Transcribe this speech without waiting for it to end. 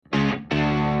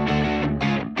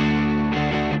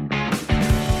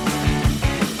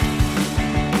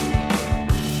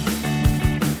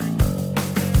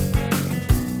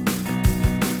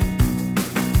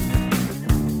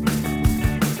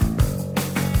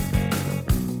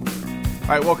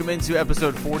All right, welcome into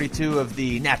episode 42 of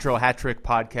the Natural Hat Trick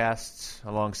podcast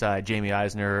alongside Jaime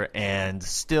Eisner and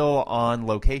still on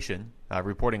location,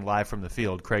 reporting live from the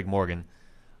field, Craig Morgan.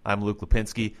 I'm Luke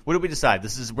Lapinski. What did we decide?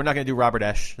 We're not going to do Robert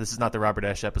Esch. This is not the Robert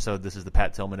Esch episode. This is the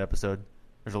Pat Tillman episode.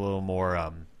 There's a little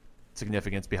more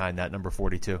significance behind that, number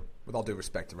 42. With all due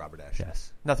respect to Robert Esch.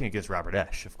 Yes. Nothing against Robert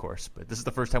Esch, of course, but this is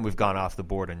the first time we've gone off the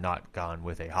board and not gone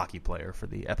with a hockey player for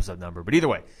the episode number. But either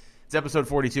way, it's episode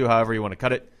 42, however you want to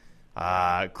cut it.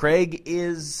 Craig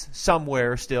is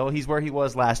somewhere still. He's where he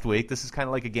was last week. This is kind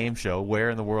of like a game show. Where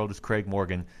in the world is Craig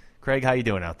Morgan? Craig, how you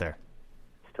doing out there?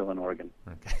 Still in Oregon.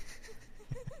 Okay.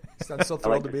 I'm still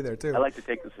thrilled to be there, too. I like to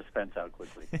take the suspense out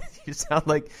quickly. You sound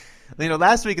like,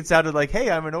 last week it sounded like, hey,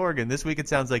 I'm in Oregon. This week it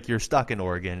sounds like you're stuck in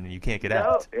Oregon and you can't get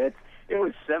out. It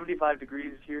was 75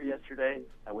 degrees here yesterday.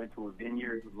 I went to a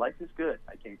vineyard. Life is good.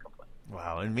 I can't complain.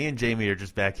 Wow, and me and Jamie are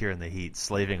just back here in the heat,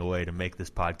 slaving away to make this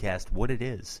podcast what it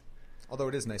is. Although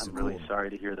it is nice and cool. I'm really sorry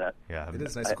to hear that. Yeah, it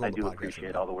is nice and cool. I do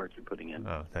appreciate all the work you're putting in.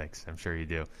 Oh, thanks. I'm sure you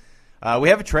do. We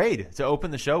have a trade to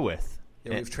open the show with.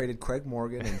 Yeah, we've traded Craig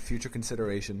Morgan and future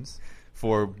considerations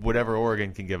for whatever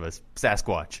Oregon can give us.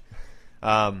 Sasquatch.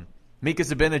 Mika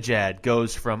Zibanejad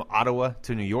goes from Ottawa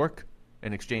to New York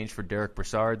in exchange for Derek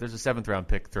Brassard. There's a 7th-round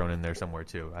pick thrown in there somewhere,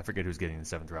 too. I forget who's getting the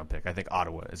 7th-round pick. I think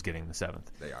Ottawa is getting the 7th.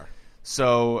 They are.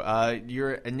 So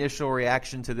your initial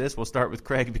reaction to this, we'll start with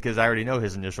Craig because I already know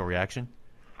his initial reaction.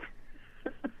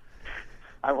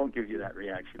 I won't give you that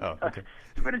reaction. Oh, okay.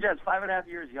 Zibanejad's 5.5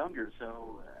 years younger,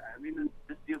 so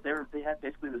this deal they had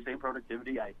basically the same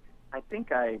productivity. I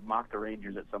think I mocked the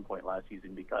Rangers at some point last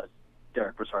season because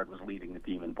Derek Brassard was leading the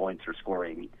team in points or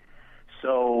scoring.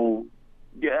 So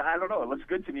yeah, I don't know. It looks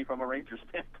good to me from a Rangers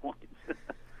standpoint.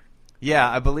 Yeah,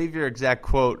 I believe your exact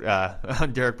quote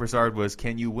on Derek Brassard was,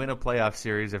 "Can you win a playoff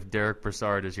series if Derek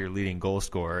Brassard is your leading goal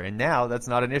scorer?" And now that's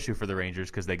not an issue for the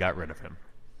Rangers because they got rid of him.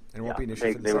 And it won't be an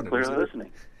issue for the Senators. They were clearly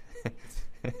listening.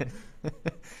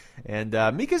 And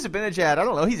Mika Zibanejad, I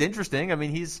don't know. He's interesting. I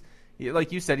mean,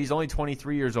 like you said, he's only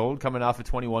 23 years old, coming off a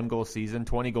 21-goal season,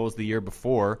 20 goals the year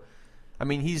before. I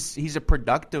mean, he's a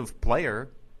productive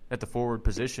player at the forward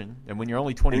position. And when you're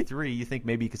only 23, you think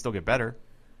maybe he could still get better.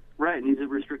 Right, and he's a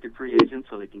restricted free agent,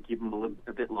 so they can keep him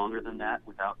a bit longer than that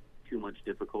without too much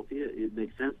difficulty. It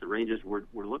makes sense. The Rangers were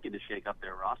looking to shake up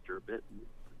their roster a bit.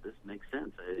 This makes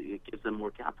sense. It gives them more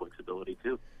cap flexibility,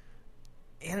 too.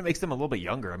 And it makes them a little bit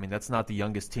younger. I mean, that's not the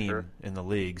youngest team in the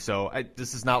league. So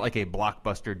this is not like a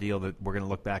blockbuster deal that we're going to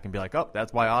look back and be like, oh,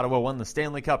 that's why Ottawa won the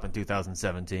Stanley Cup in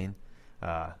 2017.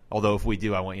 Although if we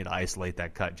do, I want you to isolate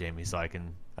that cut, Jamie, so I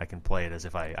can play it as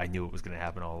if I knew it was going to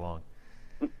happen all along.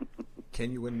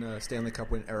 Can you win Stanley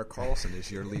Cup when Erik Karlsson is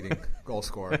your leading goal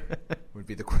scorer? Would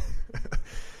be the question.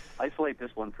 Isolate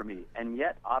this one for me. And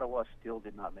yet Ottawa still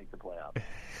did not make the playoffs.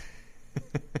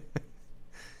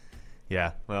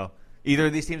 Yeah, well, either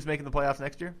of these teams making the playoffs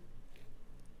next year?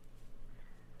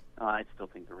 I still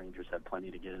think the Rangers have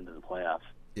plenty to get into the playoffs.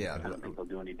 Yeah, I don't think they'll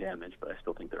do any damage, but I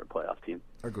still think they're a playoff team.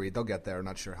 Agreed. They'll get there.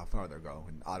 Not sure how far they'll go.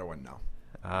 In Ottawa,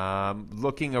 no.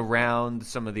 Looking around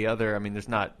some of the other, I mean, there's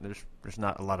not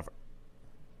a lot of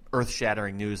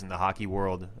earth-shattering news in the hockey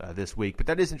world this week, but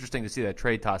that is interesting to see that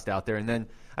trade tossed out there. And then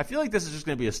I feel like this is just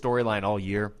going to be a storyline all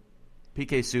year.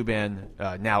 PK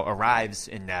Subban now arrives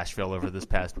in Nashville over this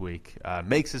past week,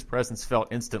 makes his presence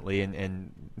felt instantly,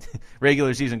 and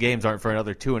regular season games aren't for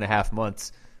another 2.5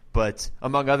 months. But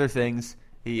among other things,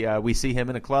 we see him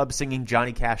in a club singing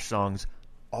Johnny Cash songs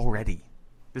already.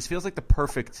 This feels like the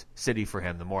perfect city for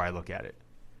him the more I look at it.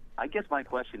 I guess my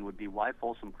question would be, why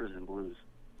Folsom Prison Blues?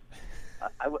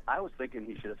 I was thinking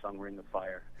he should have sung Ring of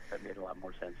Fire. That made a lot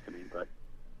more sense to me, but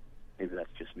maybe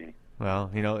that's just me. Well,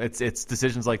 it's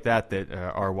decisions like that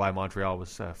are why Montreal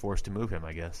was forced to move him,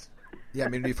 I guess. Yeah, I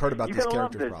mean, we've heard about these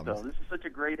character problems. Though. This is such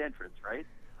a great entrance, right?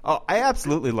 Oh, I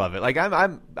absolutely love it. Like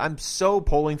I'm so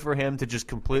pulling for him to just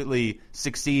completely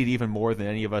succeed even more than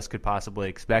any of us could possibly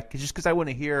expect. Just because I want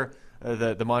to hear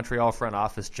the Montreal front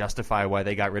office justify why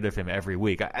they got rid of him every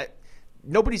week.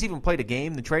 Nobody's even played a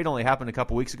game. The trade only happened a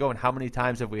couple weeks ago, and how many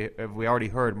times have we already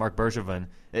heard Mark Bergevin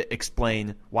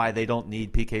explain why they don't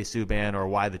need PK Subban or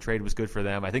why the trade was good for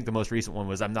them? I think the most recent one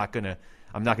was, I'm not gonna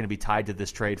be tied to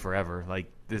this trade forever.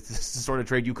 Like, this is the sort of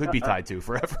trade you could be tied to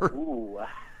forever. Ooh,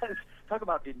 talk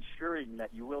about ensuring that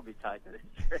you will be tied to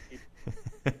this trade.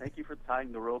 Thank you for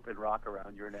tying the rope and rock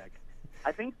around your neck.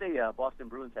 I think the Boston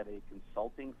Bruins have a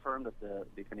consulting firm that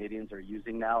the Canadians are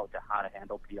using now to how to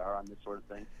handle PR on this sort of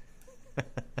thing.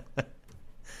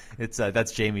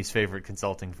 That's Jamie's favorite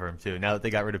consulting firm too. Now that they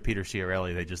got rid of Peter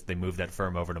Chiarelli, they moved that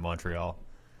firm over to Montreal.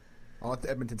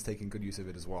 Edmonton's taking good use of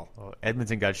it as well.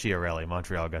 Edmonton got Chiarelli.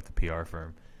 Montreal got the PR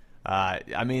firm.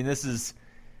 I mean, this is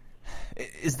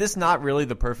Is this not really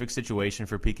the perfect situation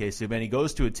for PK Subban? He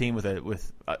goes to a team with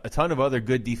a ton of other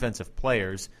good defensive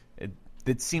players.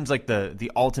 It seems like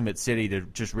the ultimate city to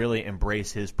just really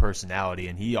embrace his personality,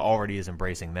 and he already is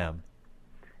embracing them.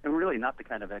 And really not the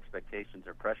kind of expectations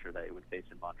or pressure that he would face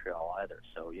in Montreal either.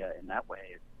 So, yeah, in that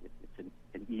way, it's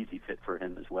an easy fit for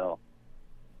him as well.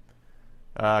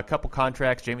 A couple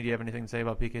contracts. Jamie, do you have anything to say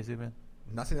about PK Subban?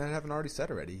 Nothing that I haven't already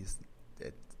said already.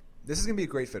 This is going to be a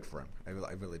great fit for him. I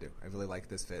really do. I really like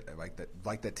this fit. I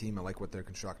like that team. I like what they're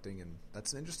constructing, and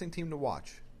that's an interesting team to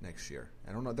watch next year.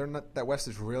 I don't know. That West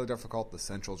is really difficult. The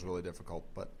Central is really difficult,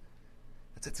 but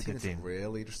it's a team that's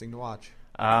really interesting to watch.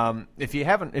 If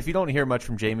you don't hear much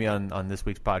from Jamie on this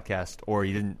week's podcast, or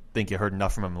you didn't think you heard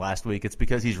enough from him last week, it's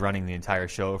because he's running the entire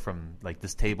show from like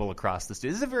this table across the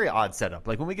studio. This is a very odd setup.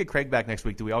 Like when we get Craig back next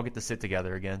week, do we all get to sit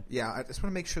together again? Yeah, I just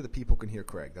want to make sure that people can hear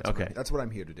Craig. That's what I'm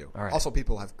here to do. All right. Also,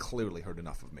 people have clearly heard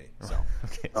enough of me. So.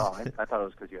 Okay. Oh, I thought it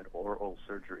was because you had oral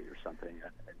surgery or something.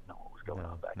 I didn't know what was going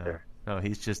on back there. No,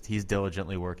 he's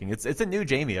diligently working. It's a new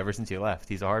Jamie ever since he left.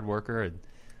 He's a hard worker, and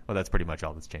that's pretty much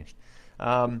all that's changed.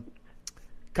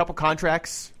 Couple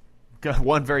contracts,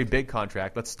 one very big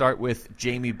contract. Let's start with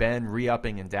Jamie Benn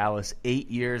re-upping in Dallas, 8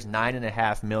 years,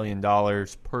 $9.5 million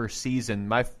per season.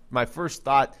 My first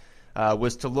thought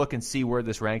was to look and see where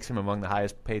this ranks him among the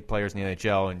highest paid players in the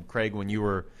NHL. And Craig,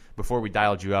 before we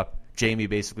dialed you up, Jamie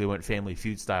basically went Family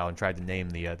Feud style and tried to name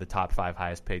the top 5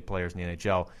 highest paid players in the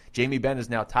NHL. Jamie Benn is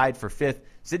now tied for 5th.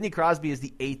 Sidney Crosby is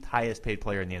the 8th highest paid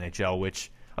player in the NHL, which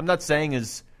I'm not saying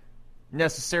is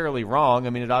necessarily wrong. I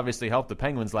mean, it obviously helped the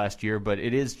Penguins last year, but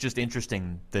it is just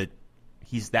interesting that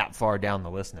he's that far down the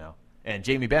list now. And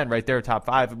Jamie Benn right there, top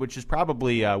 5, which is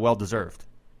probably well-deserved.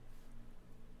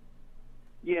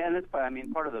 Yeah,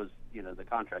 and part of those, the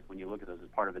contract, when you look at those,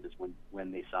 part of it is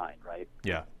when they sign, right?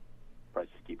 Yeah.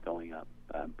 Prices keep going up.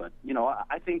 But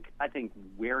I think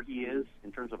where he is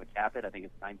in terms of a cap hit, I think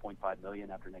it's $9.5 million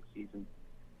after next season.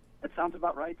 That sounds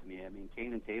about right to me. I mean,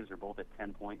 Kane and Taves are both at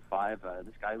 10.5.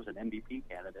 This guy was an MVP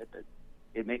candidate.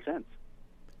 It makes sense.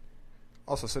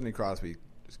 Also, Sidney Crosby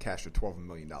just cashed a $12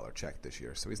 million check this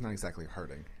year, so he's not exactly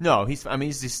hurting. No, he's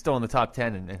still in the top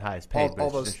 10 and highest paid. All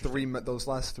those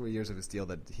last 3 years of his deal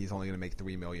that he's only going to make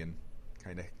 $3 million,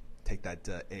 kind of take that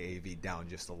AAV down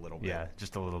just a little bit. Yeah,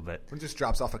 just a little bit. It just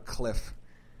drops off a cliff.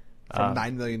 From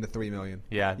 $9 million to $3 million.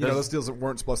 Yeah, those deals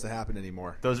weren't supposed to happen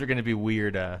anymore. Those are going to be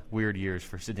weird years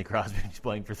for Sidney Crosby. He's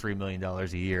playing for $3 million a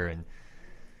year, and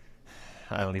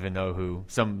I don't even know who.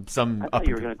 Some. I thought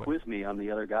you were going to quiz me on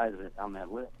the other guys on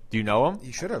that list. Do you know them?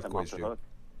 He should have quizzed you.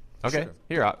 Okay,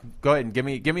 here, go ahead and give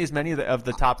me as many of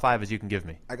the top 5 as you can give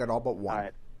me. I got all but one. All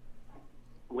right.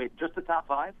 Wait, just the top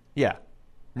 5? Yeah.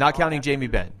 Not counting Jamie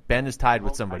Benn. Benn is tied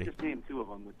with somebody. I just named 2 of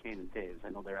them with Kane and Taves.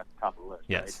 I know they're at the top of the list.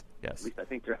 Yes, right? yes. At least I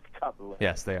think they're at the top of the list.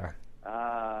 Yes, they are.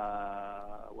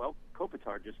 Well,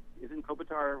 Kopitar isn't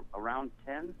Kopitar around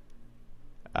 10?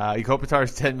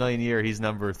 Kopitar's $10 million a year. He's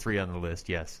number 3 on the list.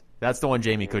 Yes, that's the one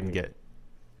Jamie couldn't get.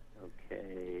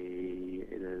 Okay,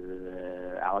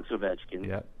 Alex Ovechkin.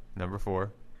 Yep, number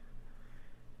 4.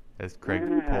 As Craig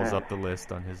pulls up the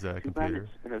list on his computer.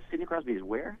 Sidney Crosby is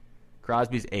where?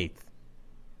 Crosby's 8th.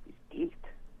 8th.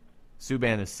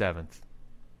 Subban is 7th.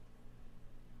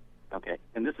 Okay,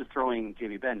 and this is throwing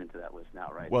Jamie Benn into that list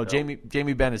now, right? Well, Jamie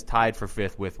Benn is tied for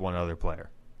 5th with one other player.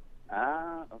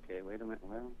 Okay, wait a minute.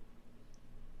 Well,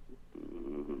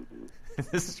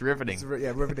 this is riveting.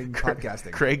 Riveting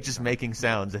podcasting. Craig just making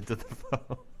sounds into the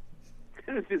phone.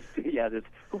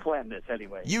 Who planned this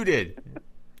anyway? You did.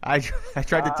 I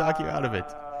tried to talk you out of it.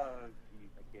 Geez,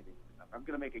 I can't even remember. I'm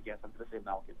going to make a guess. I'm going to say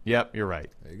Malkin. Yep, you're right.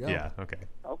 There you go. Yeah, okay.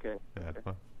 Okay. Yeah.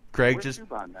 Well, Craig Where's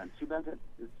Subban then?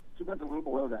 Subban's a little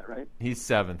below that, right? He's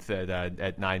 7th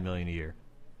at $9 million a year.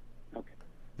 Okay.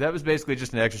 That was basically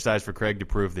just an exercise for Craig to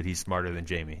prove that he's smarter than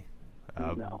Jamie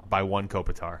by one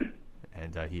Kopitar,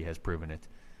 and he has proven it.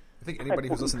 I think anybody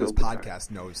who's listening to this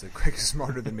podcast knows that Craig is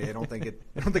smarter than me. I don't think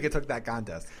it took that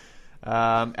contest.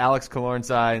 Alex Killorn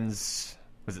signs,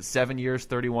 was it 7 years,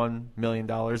 $31 million?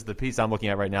 The piece I'm looking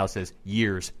at right now says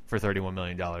years for $31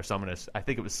 million. So I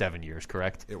think it was 7 years,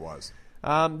 correct? It was.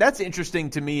 That's interesting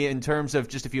to me in terms of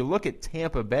just if you look at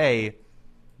Tampa Bay,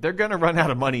 they're going to run out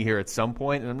of money here at some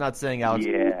point. And I'm not saying Alex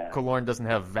Killorn doesn't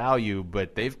have value,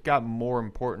 but they've got more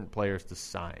important players to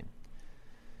sign.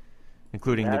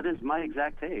 Including that is my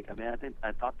exact take. I mean,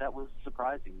 I thought that was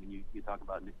surprising when you talk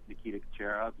about Nikita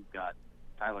Kucherov. You've got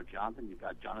Tyler Johnson. You've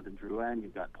got Jonathan Drouin.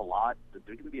 You've got Palat. There's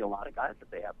going to be a lot of guys that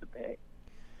they have to pay.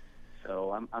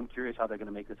 So I'm curious how they're going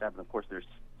to make this happen. Of course, there's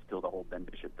still the whole Ben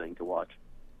Bishop thing to watch.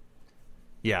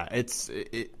 Yeah,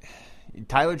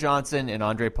 Tyler Johnson and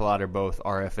Andre Palat are both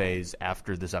RFAs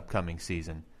after this upcoming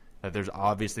season.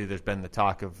 There's been the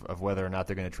talk of whether or not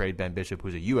they're going to trade Ben Bishop,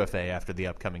 who's a UFA after the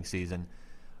upcoming season,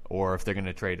 or if they're going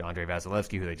to trade Andrei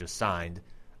Vasilevsky, who they just signed.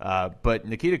 But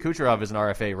Nikita Kucherov is an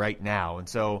RFA right now, and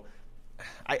so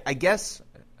I guess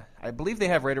I believe they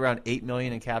have right around $8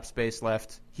 million in cap space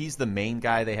left. He's the main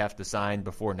guy they have to sign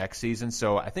before next season,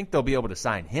 so I think they'll be able to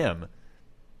sign him.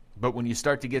 But when you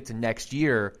start to get to next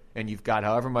year, and you've got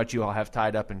however much you all have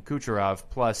tied up in Kucherov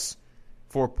plus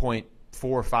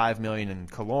 $4.45 million in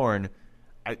Killorn,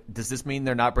 does this mean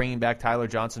they're not bringing back Tyler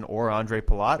Johnson or Andre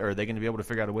Palat, or are they going to be able to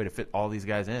figure out a way to fit all these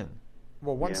guys in?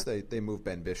 Well, once they move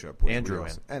Ben Bishop,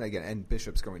 and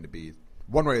Bishop's going to be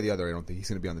one way or the other. I don't think he's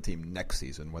going to be on the team next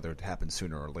season. Whether it happens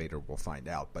sooner or later, we'll find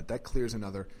out. But that clears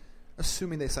another,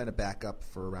 assuming they sign a backup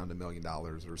for around $1 million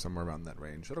or somewhere around that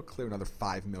range, it'll clear another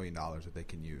 $5 million that they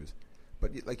can use.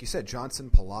 But like you said, Johnson,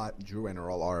 Palat, Drouin are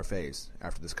all RFAs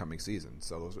after this coming season.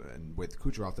 So and with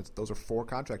Kucherov, those are 4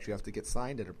 contracts you have to get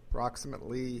signed at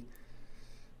approximately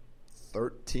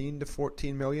 $13 to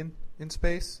 $14 million in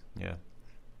space. Yeah.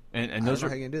 And those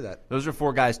how you can do that. Those are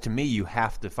 4 guys, to me, you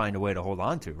have to find a way to hold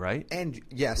on to, right? And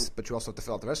yes, but you also have to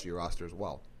fill out the rest of your roster as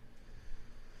well.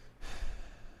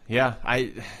 Yeah,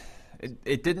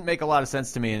 it didn't make a lot of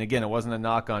sense to me. And again, it wasn't a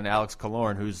knock on Alex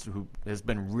Killorn, who has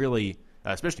been really,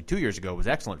 especially 2 years ago, was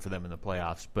excellent for them in the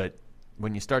playoffs. But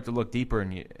when you start to look deeper,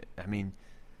 you're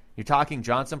talking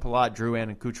Johnson, Palat, Drouin,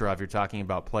 and Kucherov. You're talking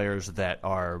about players that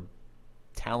are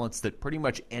talents that pretty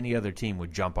much any other team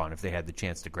would jump on if they had the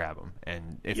chance to grab them.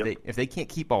 And if they can't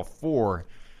keep all 4,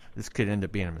 this could end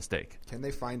up being a mistake. Can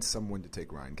they find someone to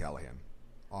take Ryan Callahan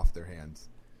off their hands?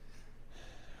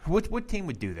 What team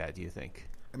would do that, do you think?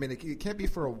 I mean, it can't be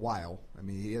for a while. I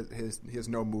mean, he has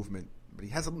no movement, but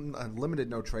he has a limited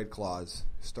no trade clause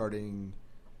starting,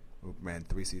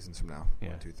 3 seasons from now.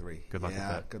 Yeah. 1, 2, 3. Good luck with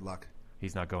that. Good luck.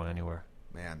 He's not going anywhere.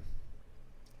 Man.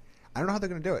 I don't know how they're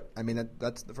going to do it. I mean,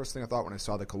 that's the first thing I thought when I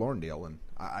saw the Killorn deal, and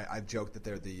I've joked that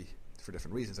they're for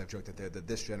different reasons, I've joked that they're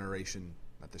this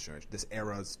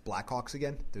era's Blackhawks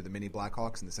again. They're the mini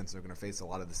Blackhawks in the sense they're going to face a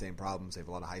lot of the same problems. They have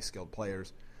a lot of high-skilled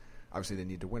players. Obviously, they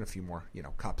need to win a few more,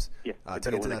 cups. Yeah,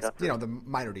 to get to that, the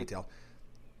minor detail.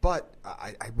 But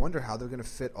I wonder how they're going to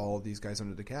fit all of these guys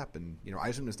under the cap. And,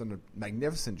 Eisner has done a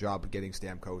magnificent job of getting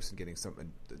Stamkos and getting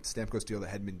the Stamkos deal, the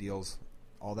Hedman deals,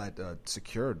 all that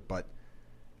secured. But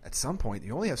at some point,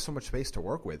 you only have so much space to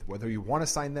work with. Whether you want to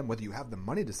sign them, whether you have the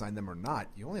money to sign them or not,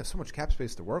 you only have so much cap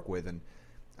space to work with. And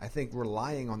I think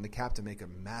relying on the cap to make a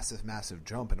massive, massive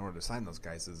jump in order to sign those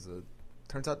guys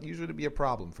turns out usually to be a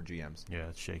problem for GMs. Yeah,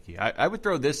 it's shaky. I would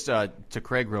throw this to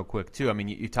Craig real quick, too. I mean,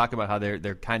 you talk about how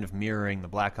they're kind of mirroring the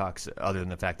Blackhawks, other than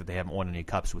the fact that they haven't won any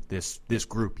cups with this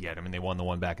group yet. I mean, they won the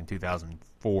one back in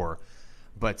 2004.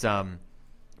 But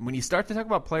when you start to talk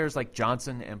about players like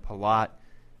Johnson and Palat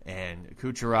and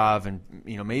Kucherov and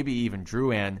maybe even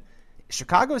Drouin,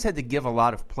 Chicago's had to give a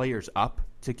lot of players up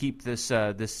to keep this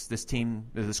team,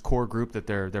 this core group that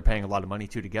they're paying a lot of money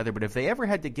to together. But if they ever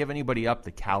had to give anybody up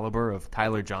the caliber of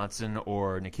Tyler Johnson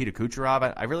or Nikita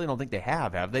Kucherov, I really don't think they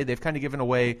have they? They've kind of given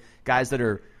away guys that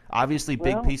are obviously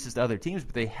big pieces to other teams,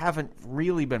 but they haven't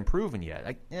really been proven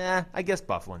yet. I guess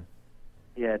Byfuglien.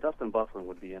 Yeah, Dustin Byfuglien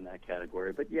would be in that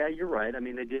category. But yeah, you're right. I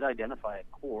mean, they did identify a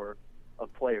core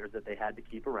of players that they had to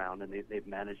keep around, and they've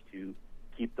managed to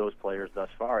keep those players thus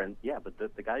far. And yeah, but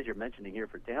the guys you're mentioning here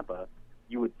for Tampa,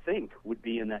 you would think would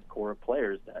be in that core of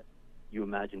players that you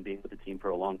imagine being with the team for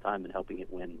a long time and helping it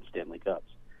win Stanley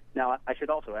Cups. Now, I should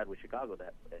also add with Chicago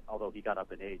that, although he got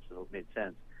up in age, so it made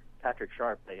sense, Patrick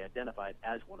Sharp, they identified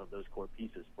as one of those core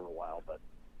pieces for a while, but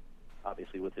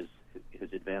obviously with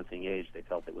his advancing age, they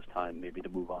felt it was time maybe to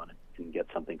move on and get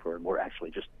something for him, or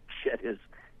actually just shed his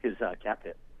cap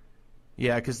hit.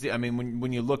 Yeah, because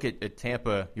when you look at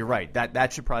Tampa, you're right.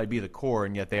 That should probably be the core,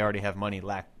 and yet they already have money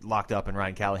locked up in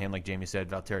Ryan Callahan, like Jamie said,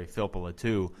 Valtteri Filppula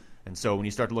too. And so when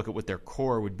you start to look at what their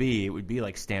core would be, it would be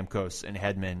like Stamkos and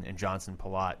Hedman and Johnson,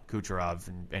 Palat, Kucherov,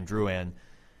 and Drouin.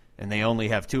 And they only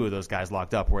have 2 of those guys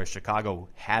locked up, whereas Chicago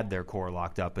had their core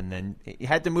locked up, and then you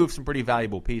had to move some pretty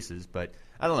valuable pieces. But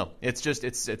I don't know. It's just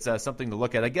it's something to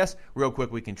look at. I guess real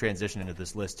quick we can transition into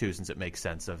this list too, since it makes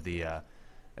sense of the.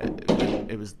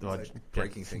 It was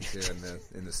breaking things here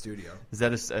in the studio. Is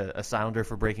that a sounder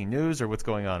for breaking news, or what's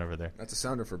going on over there? That's a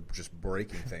sounder for just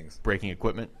breaking things. Breaking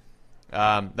equipment.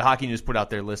 The Hockey News put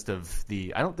out their list of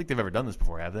I don't think they've ever done this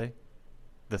before, have they?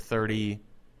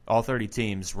 All 30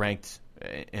 teams ranked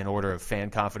in order of fan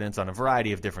confidence on a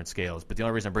variety of different scales. But the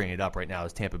only reason I'm bringing it up right now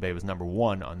is Tampa Bay was number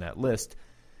 1 on that list.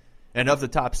 And of the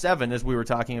top 7, as we were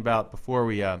talking about before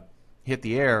we hit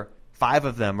the air, 5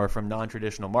 of them are from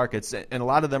non-traditional markets, and a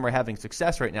lot of them are having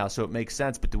success right now, so it makes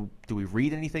sense. But do we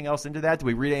read anything else into that? Do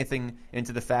we read anything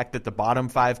into the fact that the bottom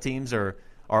 5 teams are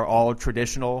all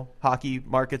traditional hockey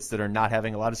markets that are not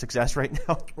having a lot of success right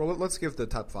now? Well, let's give the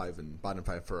top 5 and bottom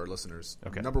 5 for our listeners.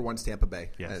 Okay. Number 1's Tampa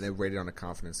Bay. Yes. And they rated on a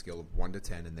confidence scale of 1 to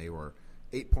 10, and they were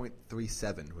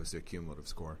 8.37 was their cumulative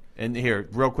score. And here,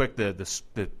 real quick, the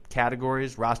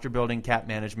categories: roster building, cap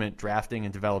management, drafting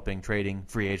and developing, trading,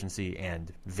 free agency, and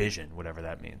vision, whatever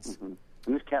that means. Mm-hmm.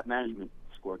 And this cap management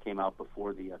score came out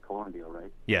before the Cologne deal,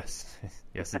 right? Yes.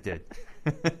 Yes, it did.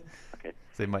 Okay.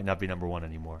 So they might not be number 1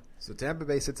 anymore. So Tampa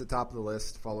Bay sits at the top of the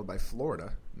list, followed by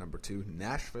Florida, number 2,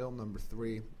 Nashville, number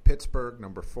 3, Pittsburgh,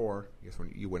 number 4. I guess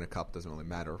when you win a cup, doesn't really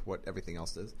matter what everything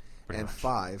else is. Pretty and much.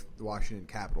 5, the Washington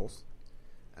Capitals.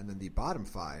 And then the bottom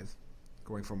 5,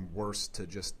 going from worst to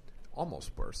just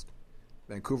almost worst.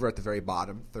 Vancouver at the very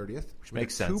bottom, 30th. Which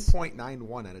makes a sense.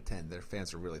 2.91 out of 10. Their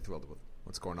fans are really thrilled with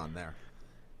what's going on there.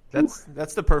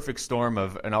 That's the perfect storm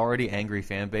of an already angry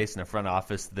fan base and a front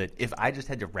office that if I just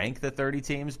had to rank the 30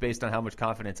 teams based on how much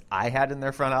confidence I had in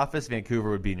their front office,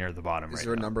 Vancouver would be near the bottom right now. Is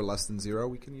there a number less than 0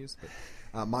 we can use?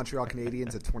 Montreal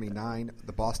Canadiens at 29,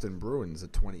 the Boston Bruins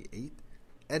at 28,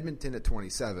 Edmonton at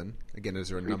 27. Again, is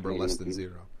there a number less than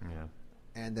 0? Yeah.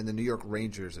 And then the New York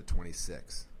Rangers at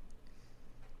 26.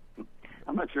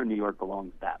 I'm not sure New York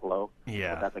belongs that low.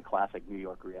 Yeah. But that's a classic New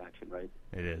York reaction, right?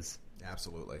 It is.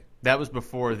 Absolutely. That was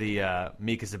before the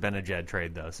Mika Zibanejad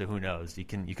trade, though, so who knows? You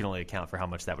can only account for how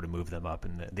much that would have moved them up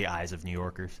in the eyes of New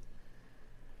Yorkers.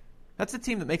 That's a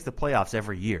team that makes the playoffs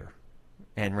every year,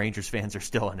 and Rangers fans are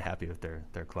still unhappy with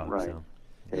their club. Right. So.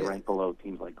 They rank below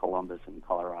teams like Columbus and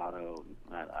Colorado.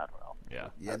 I don't know. Yeah.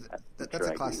 Yeah, that's sure a I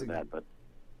agree classic. with that, but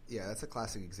Yeah, that's a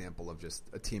classic example of just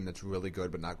a team that's really good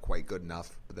but not quite good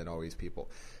enough, but then always people.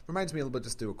 Reminds me a little bit,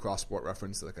 just do a cross-sport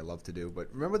reference like I love to do,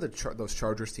 but remember those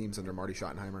Chargers teams under Marty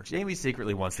Schottenheimer? Jamie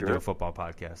secretly wants to do a football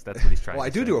podcast. That's what he's trying Well,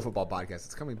 to I say. do a football podcast.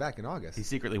 It's coming back in August. He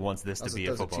secretly wants this to be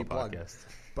a football cheap plug. podcast.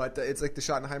 But it's like the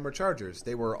Schottenheimer Chargers.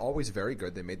 They were always very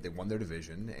good. They won their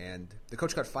division, and the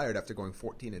coach got fired after going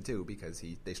 14-2 because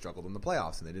they struggled in the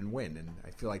playoffs and they didn't win. And I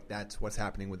feel like that's what's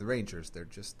happening with the Rangers. They're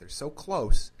so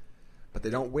close, but they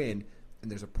don't win. And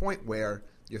there's a point where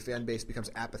your fan base becomes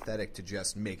apathetic to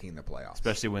just making the playoffs,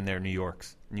 Especially when they're New York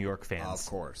fans. Of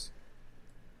course.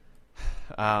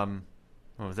 Well,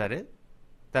 was that it?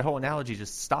 That whole analogy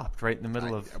just stopped right in the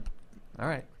middle of. All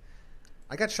right.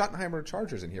 I got Schottenheimer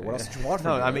Chargers in here. What else did you want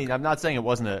from No, me? I mean, I'm not saying it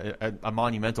wasn't a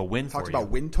monumental win for you. Talked about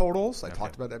win totals. I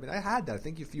talked about that. I mean, I had that. I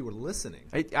think if you were listening.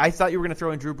 I thought you were going to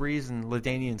throw in Drew Brees and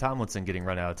LaDainian Tomlinson getting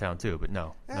run out of town too, but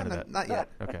no, none of that. Not yet.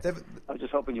 Okay. I was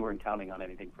just hoping you weren't counting on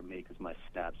anything from me because my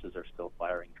synapses are still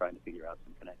firing, trying to figure out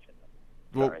some connection.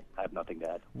 Well, Sorry, I have nothing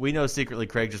to add. We know secretly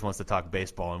Craig just wants to talk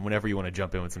baseball, and whenever you want to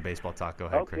jump in with some baseball talk, go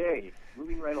ahead, Craig. Okay,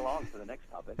 moving right along to the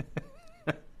next topic.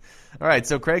 All right,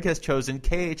 so Craig has chosen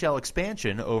KHL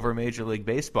expansion over Major League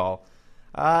Baseball.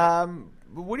 What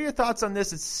are your thoughts on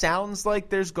this? It sounds like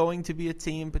there's going to be a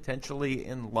team potentially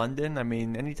in London. I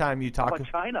mean, anytime you talk How about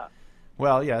China?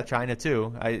 Well, yeah, China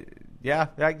too. Go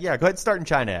ahead, start in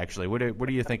China. Actually, what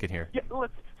are you thinking here? Yeah,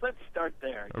 let's start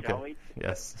there, Okay. shall we?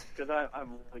 Yes. Because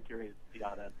I'm really curious to see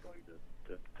how that's going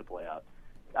to play out.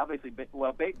 Obviously,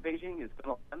 Beijing is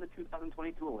going to attend the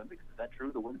 2022 Olympics. Is that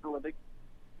true? The Winter Olympics?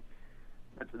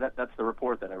 That's the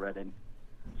report that I read in.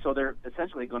 So they're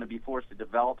essentially going to be forced to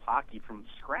develop hockey from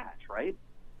scratch, right?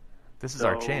 This is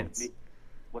our chance.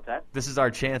 What's that? This is our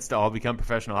chance to all become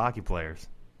professional hockey players.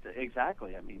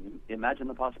 Exactly. I mean, imagine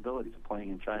the possibilities of playing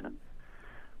in China.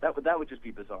 That would just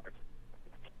be bizarre.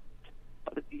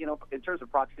 But, in terms of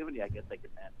proximity, I guess they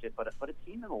could manage it. But a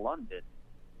team in London,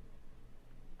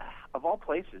 of all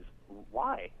places,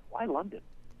 why? Why London?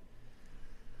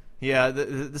 Yeah,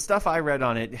 the stuff I read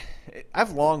on it,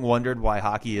 I've long wondered why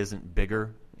hockey isn't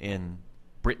bigger in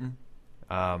Britain.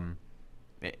 And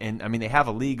I mean, they have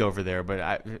a league over there, but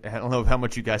I don't know how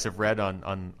much you guys have read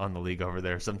on the league over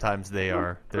there. Sometimes they've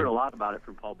heard a lot about it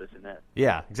from Paul Bissonnette.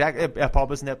 Yeah, exactly. Paul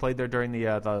Bissonnette played there during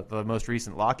the most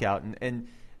recent lockout, and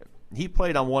he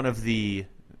played on one of the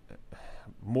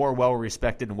more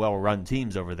well-respected and well-run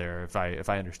teams over there, if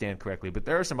I understand correctly. But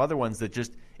there are some other ones that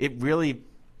just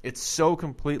it's so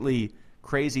completely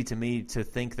crazy to me to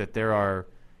think that there are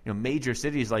major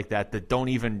cities like that don't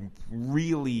even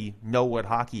really know what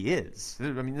hockey is. I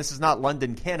mean, this is not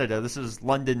London, Canada. This is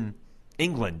London,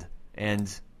 England, and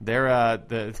they're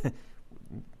the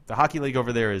hockey league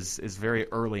over there is very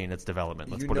early in its development.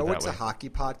 Let's put it that way. It's a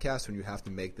hockey podcast when you have to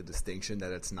make the distinction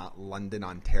that it's not London,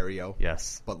 Ontario,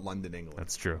 yes, but London, England.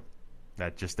 That's true.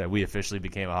 That we officially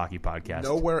became a hockey podcast.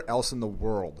 Nowhere else in the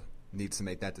world needs to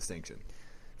make that distinction.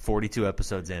 42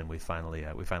 episodes in, we finally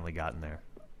gotten there.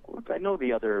 Look, I know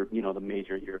the other, the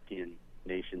major European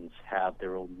nations have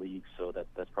their own leagues, so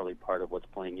that's probably part of what's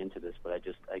playing into this. But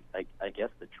I guess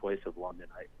the choice of London,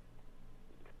 I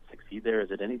succeed there.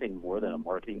 Is it anything more than a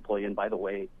marketing play? And by the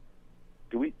way,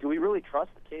 do we really trust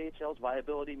the KHL's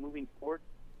viability moving forward?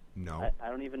 No. I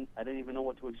don't even know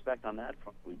what to expect on that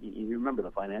front. You remember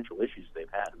the financial issues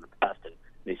they've had in the past, and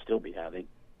may still be having.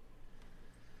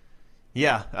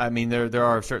 Yeah, I mean there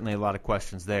are certainly a lot of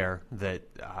questions there that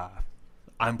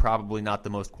I'm probably not the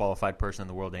most qualified person in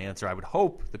the world to answer. I would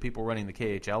hope the people running the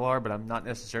KHL are, but I'm not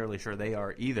necessarily sure they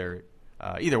are either.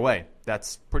 Either way,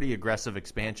 that's pretty aggressive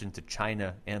expansion to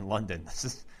China and London.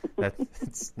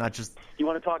 It's not just. You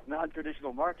want to talk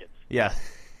non-traditional markets? Yeah.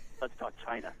 Let's talk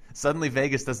China. Suddenly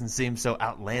Vegas doesn't seem so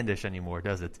outlandish anymore,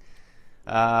 does it?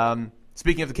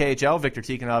 Speaking of the KHL, Viktor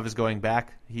Tikhonov is going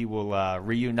back. He will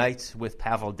reunite with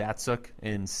Pavel Datsyuk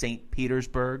in St.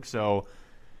 Petersburg. So,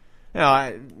 we've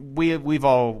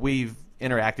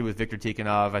interacted with Viktor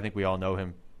Tikhonov. I think we all know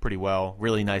him pretty well.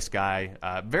 Really nice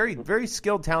guy. Very, very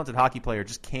skilled, talented hockey player.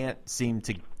 Just can't seem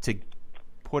to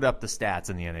put up the stats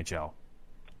in the NHL.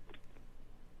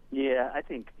 Yeah, I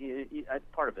think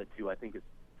part of it too. I think his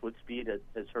foot speed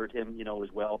has hurt him,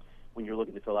 as well. When you're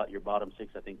looking to fill out your bottom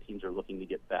six, I think teams are looking to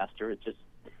get faster. It's just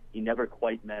he never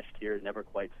quite meshed here, never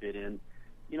quite fit in.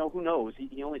 Who knows?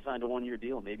 He only signed a 1-year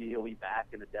deal. Maybe he'll be back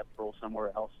in a depth role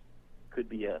somewhere else. Could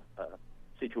be a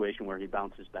situation where he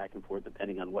bounces back and forth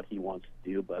depending on what he wants to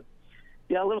do. But,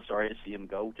 yeah, a little sorry to see him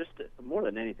go. Just more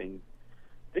than anything,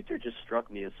 Viktor just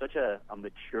struck me as such a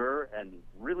mature and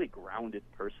really grounded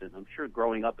person. I'm sure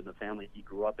growing up in the family he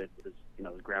grew up in, with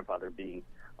his grandfather being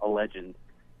a legend,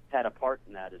 had a part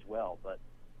in that as well. But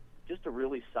just a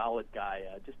really solid guy,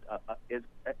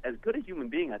 as good a human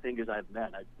being I think as I've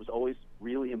met. I was always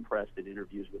really impressed in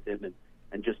interviews with him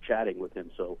and just chatting with him.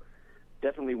 So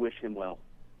definitely wish him well.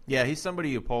 Yeah, he's somebody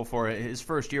you pull for. His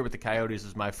first year with the Coyotes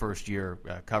was my first year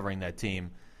covering that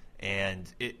team.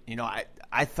 And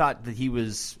I thought that he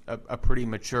was a pretty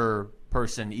mature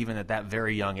person even at that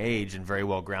very young age and very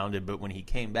well grounded. But when he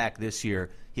came back this year,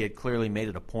 he had clearly made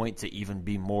it a point to even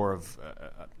be more of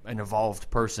an evolved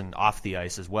person off the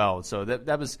ice as well. So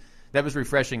that was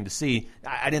refreshing to see.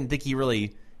 I didn't think he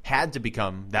really had to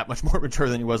become that much more mature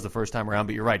than he was the first time around.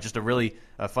 But you're right, just a really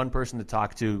fun person to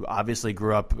talk to. Obviously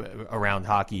grew up around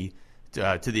hockey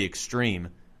to the extreme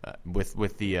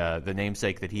with the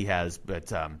namesake that he has.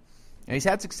 But and he's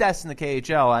had success in the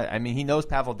KHL. I mean, he knows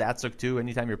Pavel Datsyuk, too.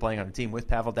 Anytime you're playing on a team with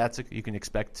Pavel Datsyuk, you can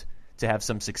expect to have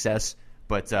some success.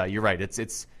 But you're right.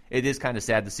 It is kind of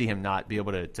sad to see him not be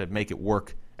able to make it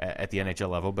work at the NHL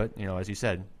level. But, as you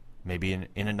said, maybe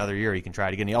in another year he can try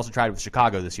it again. He also tried with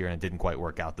Chicago this year, and it didn't quite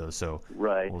work out, though. So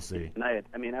right. We'll see. And I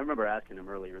remember asking him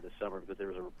earlier this summer, because there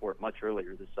was a report much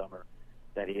earlier this summer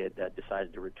that he had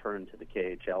decided to return to the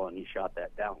KHL, and he shot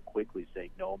that down quickly, saying,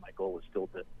 no, my goal is still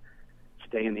to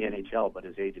stay in the NHL. But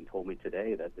his agent told me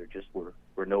today that there just were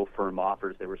no firm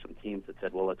offers. There were some teams that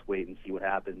said, well, let's wait and see what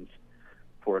happens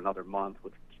for another month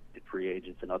with free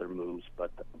agents and other moves.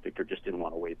 But Viktor just didn't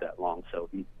want to wait that long, so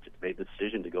he just made the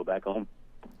decision to go back home.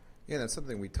 Yeah, that's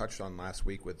something we touched on last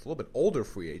week with a little bit older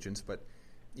free agents, but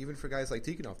even for guys like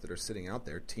Tikhonov that are sitting out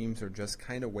there, teams are just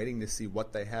kind of waiting to see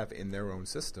what they have in their own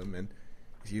system. And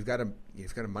if you've got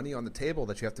a money on the table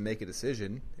that you have to make a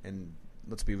decision, and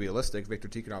let's be realistic, Viktor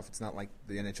Tikhonov, it's not like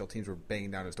the NHL teams were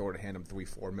banging down his door to hand him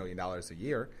 $3-4 million a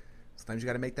year. Sometimes you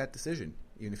got to make that decision,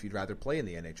 even if you'd rather play in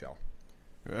the NHL.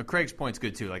 Craig's point's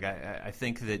good too. Like I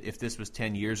think that if this was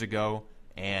 10 years ago,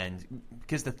 and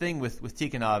because the thing with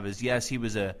Tikhonov is, yes, he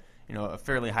was a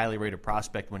fairly highly rated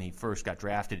prospect when he first got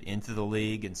drafted into the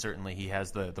league, and certainly he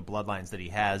has the bloodlines that he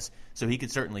has, so he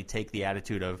could certainly take the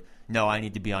attitude of, no, I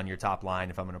need to be on your top line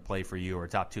if I'm going to play for you, or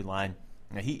top two line.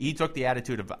 Now, he took the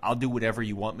attitude of, I'll do whatever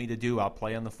you want me to do. I'll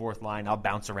play on the fourth line. I'll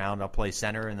bounce around. I'll play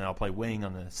center, and then I'll play wing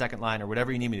on the second line, or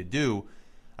whatever you need me to do,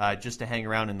 just to hang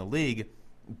around in the league.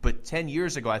 But 10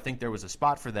 years ago, I think there was a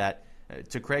spot for that.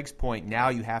 To Craig's point, now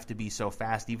you have to be so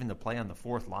fast, even to play on the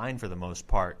fourth line for the most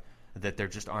part, that there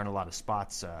just aren't a lot of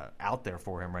spots out there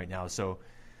for him right now. So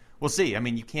we'll see. I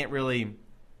mean, you can't really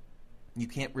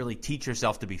teach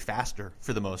yourself to be faster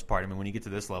for the most part. I mean, when you get to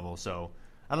this level. So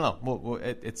I don't know.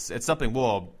 It's something we'll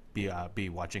all be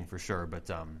watching for sure. But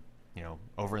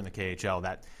over in the KHL,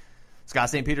 that Scott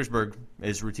St. Petersburg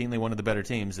is routinely one of the better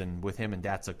teams, and with him and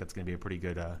Datsyuk, that's going to be a pretty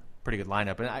good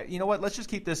lineup. And you know what? Let's just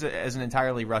keep this as an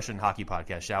entirely Russian hockey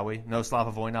podcast, shall we? No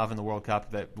Slava Voinov in the World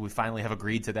Cup. That we finally have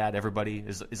agreed to that. Everybody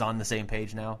is on the same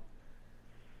page now.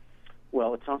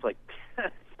 Well, it sounds like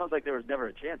there was never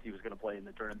a chance he was going to play in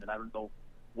the tournament. I don't know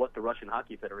what the Russian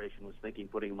Hockey Federation was thinking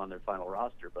putting him on their final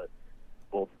roster, but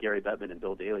both Gary Bettman and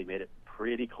Bill Daley made it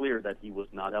pretty clear that he was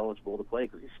not eligible to play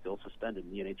because he's still suspended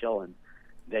in the NHL, and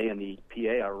they and the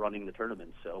PA are running the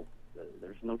tournament, so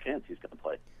there's no chance he's going to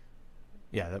play.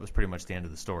 Yeah, that was pretty much the end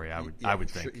of the story. I would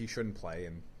think he shouldn't play,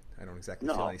 and I don't exactly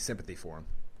feel any sympathy for him.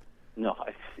 No,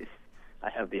 I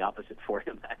have the opposite for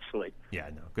him, actually. Yeah,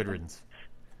 no, good riddance.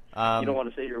 You don't want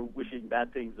to say you're wishing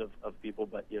bad things of people,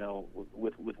 but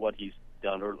with what he's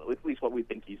done, or at least what we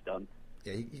think he's done.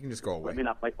 Yeah, he can just go away. I mean,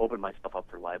 I might open myself up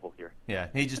for libel here. Yeah,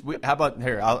 how about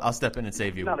here? I'll step in and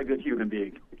save you. He's not a good human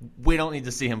being. We don't need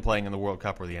to see him playing in the World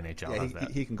Cup or the NHL. Yeah,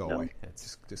 he can go away.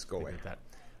 Just go away. That.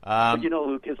 But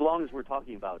Luke, as long as we're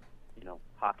talking about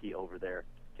hockey over there,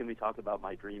 can we talk about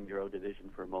my dream Euro division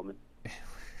for a moment?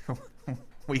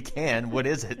 We can. What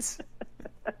is it?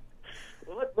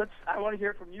 Well, I want to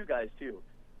hear from you guys too.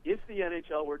 If the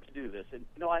NHL were to do this, and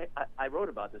I wrote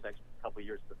about this actually a couple of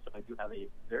years ago, so I do have a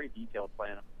very detailed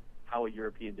plan of how a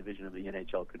European division of the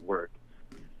NHL could work.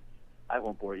 I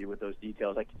won't bore you with those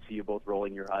details. I can see you both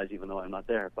rolling your eyes, even though I'm not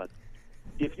there. But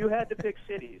if you had to pick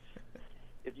cities,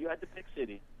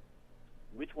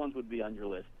 which ones would be on your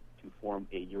list to form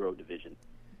a Euro division?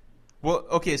 Well,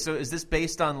 okay, so is this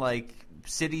based on like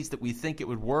cities that we think it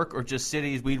would work, or just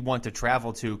cities we'd want to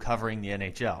travel to covering the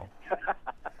NHL?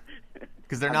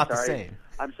 Because they're not the same.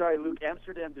 I'm sorry, Luke.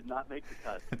 Amsterdam did not make the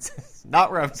cut. It's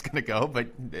not where I was going to go, but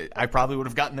I probably would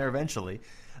have gotten there eventually.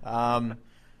 No,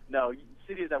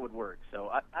 cities that would work.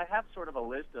 So I have sort of a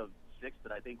list of 6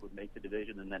 that I think would make the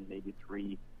division, and then maybe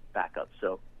 3 backups.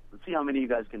 So let's see how many you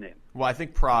guys can name. Well, I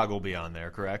think Prague will be on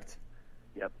there, correct?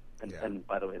 Yep. And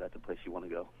by the way, that's a place you want to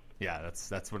go. Yeah,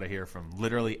 that's what I hear from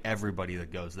literally everybody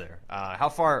that goes there. How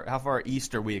far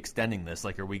east are we extending this?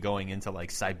 Like, are we going into like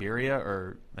Siberia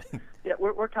or? Yeah,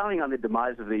 we're counting on the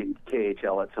demise of the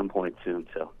KHL at some point soon.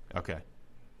 So. Okay.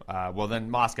 Well,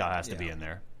 then Moscow has to be in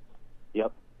there.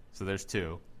 Yep. So there's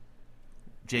 2.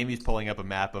 Jamie's pulling up a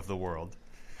map of the world.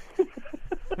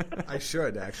 I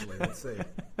should actually. Let's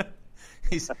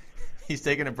see. He's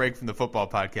taking a break from the football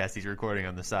podcast he's recording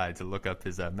on the side to look up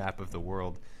his map of the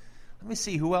world. Let me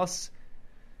see, who else?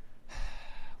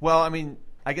 Well, I mean,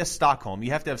 I guess Stockholm.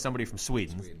 You have to have somebody from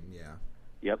Sweden. Sweden, yeah.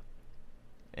 Yep.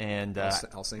 And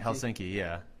Helsinki,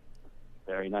 yeah.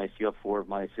 Very nice. You have 4 of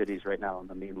my cities right now on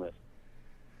the main list.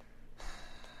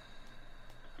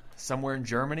 Somewhere in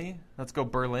Germany? Let's go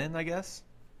Berlin, I guess.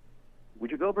 Would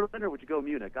you go Berlin or would you go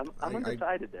Munich? I'm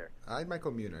undecided there. I might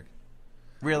go Munich.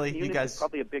 Really? Munich you guys is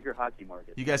probably a bigger hockey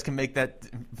market. You guys can make that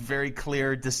very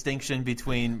clear distinction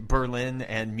between Berlin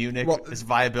and Munich as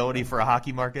viability for a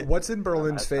hockey market? What's in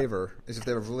Berlin's favor is if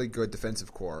they have a really good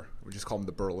defensive core. We just call them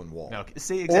the Berlin Wall. Okay.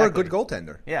 See, exactly. Or a good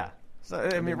goaltender. Yeah. So,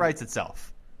 I mean, it writes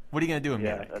itself. What are you going to do in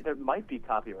Munich? There might be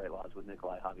copyright laws with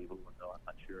Nikolai Hoveyboom, though. I'm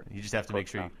not sure. You just have to make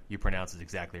sure you pronounce it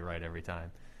exactly right every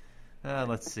time.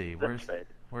 Let's see.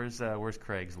 Where's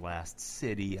Craig's last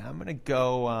city? I'm going to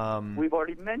go... We've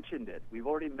already mentioned it. We've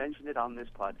already mentioned it on this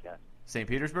podcast. St.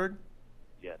 Petersburg?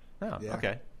 Yes. Oh, yeah.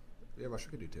 Okay. Yeah, Russia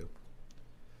could do too.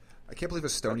 I can't believe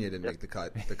Estonia didn't make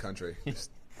the country.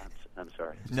 I'm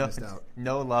sorry.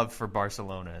 No love for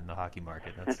Barcelona in the hockey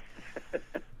market. That's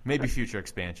maybe future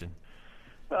expansion.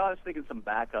 Well, I was thinking some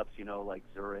backups, like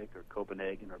Zurich or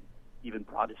Copenhagen or even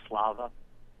Bratislava.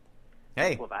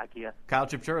 Hey, Slovakia. Kyle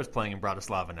Chipchura's playing in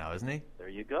Bratislava now, isn't he? There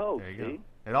you go.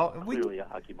 Clearly a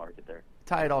hockey market there.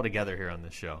 Tie it all together here on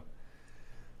this show.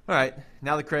 All right,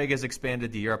 now that Craig has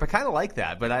expanded to Europe, I kind of like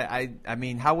that, but I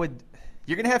mean,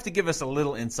 you're going to have to give us a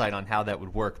little insight on how that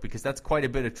would work, because that's quite a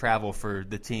bit of travel for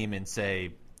the team in,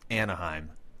 say, Anaheim.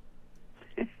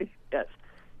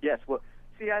 Yes. Well,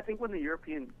 see, I think when the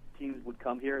European teams would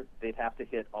come here, they'd have to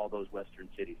hit all those Western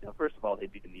cities. Now, first of all,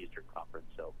 they'd be in the Eastern Conference,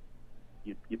 so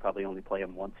you probably only play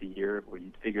them once a year, or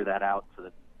you'd figure that out so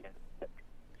that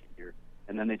year,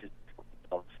 and then they just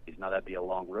now that'd be a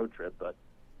long road trip, but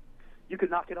you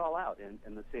could knock it all out,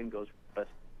 and the same goes for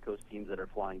West Coast teams that are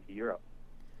flying to Europe.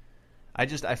 I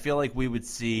feel like we would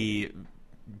see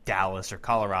Dallas or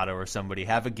Colorado or somebody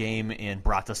have a game in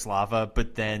Bratislava,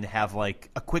 but then have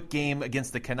like a quick game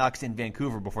against the Canucks in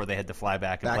Vancouver before they had to fly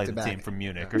back and play the team from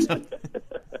Munich or something.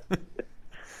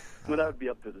 Well, that would be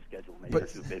up to the schedule. Maybe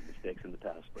who've made mistakes in the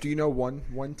past. But. Do you know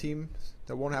one team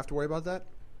that won't have to worry about that?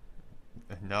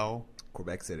 No.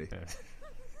 Quebec City.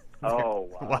 Oh,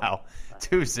 wow. Wow.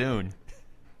 Too soon.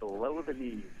 Below the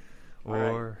knees.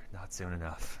 Or not soon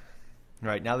enough. All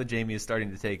right, now that Jamie is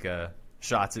starting to take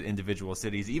shots at individual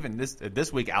cities, even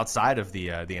this week outside of the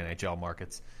NHL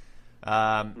markets.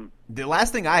 The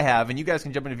last thing I have, and you guys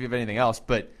can jump in if you have anything else,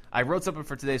 but I wrote something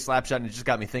for today's SlapShot, and it just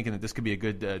got me thinking that this could be a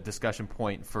good discussion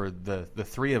point for the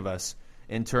 3 of us,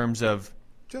 in terms of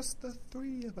just the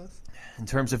three of us. In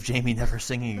terms of Jaime never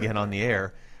singing again on the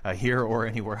air, here or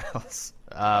anywhere else.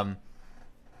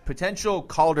 Potential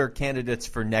Calder candidates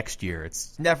for next year.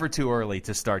 It's never too early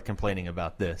to start complaining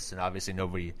about this. And obviously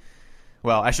nobody,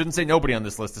 well, I shouldn't say nobody on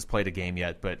this list has played a game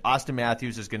yet, but Austin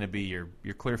Matthews is going to be your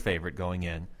clear favorite going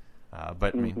in.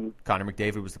 But I mean, Connor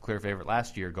McDavid was the clear favorite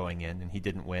last year going in, and he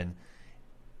didn't win.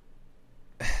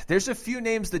 There's a few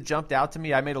names that jumped out to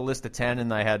me. I made a list of 10,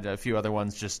 and I had a few other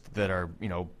ones just that are,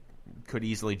 could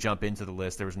easily jump into the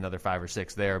list. There was another 5 or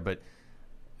 6 there. But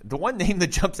the one name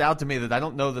that jumps out to me that I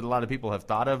don't know that a lot of people have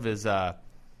thought of is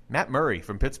Matt Murray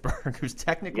from Pittsburgh, who's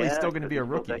technically still going to be a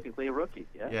rookie. Technically a rookie,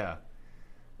 yeah.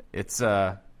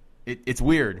 It's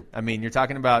weird. I mean, you're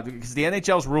talking about, because the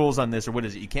NHL's rules on this are, what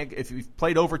is it? You can't, if you've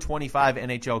played over 25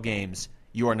 NHL games,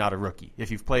 you are not a rookie. If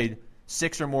you've played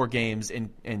 6 or more games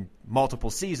in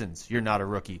multiple seasons, you're not a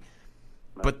rookie.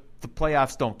 Right. But the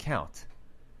playoffs don't count.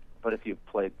 But if you've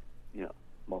played,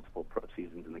 multiple pro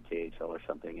seasons in the KHL or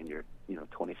something, and you're,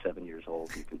 27 years old,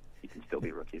 you can still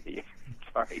be rookie of the year.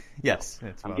 Sorry. Yes.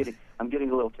 I'm getting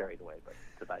a little carried away, but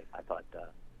because I thought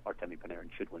Artemi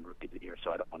Panarin should win rookie of the year,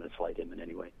 so I don't want to slight him in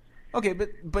any way. Okay,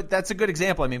 but that's a good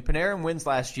example. I mean, Panarin wins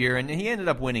last year, and he ended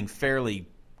up winning fairly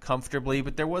comfortably,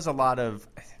 but there was a lot of,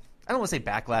 I don't want to say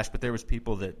backlash, but there was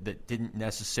people that didn't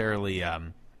necessarily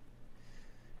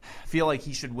feel like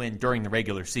he should win during the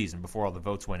regular season before all the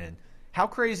votes went in. How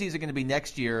crazy is it going to be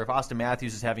next year if Austin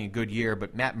Matthews is having a good year,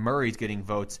 but Matt Murray's getting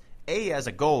votes, A, as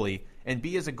a goalie, and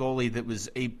B, as a goalie that was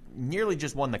nearly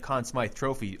just won the Conn Smythe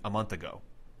Trophy a month ago?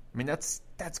 I mean, that's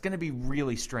going to be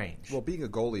really strange. Well, being a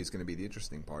goalie is going to be the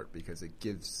interesting part because it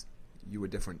gives you a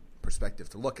different perspective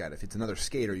to look at. If it's another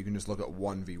skater, you can just look at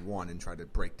 1v1 and try to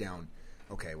break down,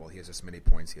 okay, well, he has this many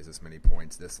points,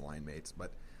 this line mates.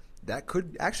 But that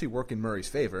could actually work in Murray's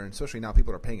favor, and especially now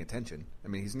people are paying attention. I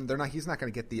mean, he's not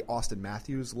going to get the Austin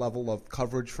Matthews level of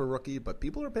coverage for rookie, but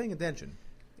people are paying attention.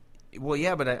 Well,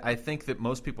 yeah, but I think that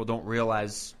most people don't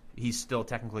realize he's still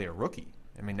technically a rookie.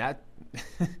 I mean, that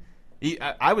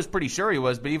I was pretty sure he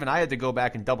was, but even I had to go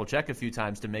back and double check a few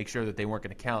times to make sure that they weren't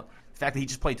going to count. The fact that he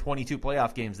just played 22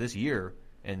 playoff games this year,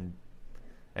 and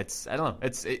I don't know.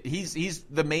 He's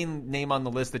the main name on the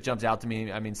list that jumps out to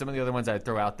me. I mean, some of the other ones I'd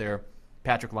throw out there,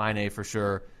 Patrick Laine for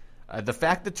sure. The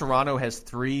fact that Toronto has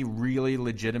 3 really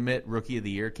legitimate Rookie of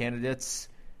the Year candidates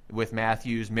with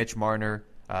Matthews, Mitch Marner,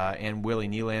 and Willie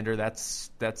Nylander,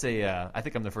 that's I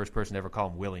think I'm the first person to ever call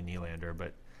him Willie Nylander,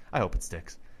 but I hope it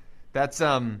sticks. That's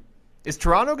is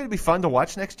Toronto going to be fun to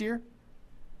watch next year?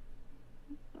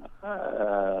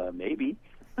 Maybe.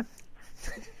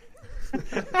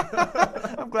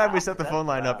 I'm glad we set the phone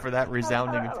line up for that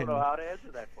resounding opinion. I don't know how to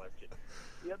answer that question.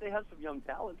 Yeah, they have some young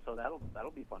talent, so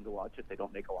that'll be fun to watch if they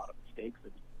don't make a lot of mistakes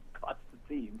and cost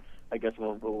the team. I guess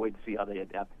we'll wait to see how they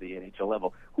adapt to the NHL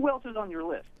level. Who else is on your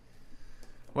list?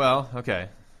 Well, okay,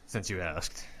 since you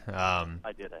asked.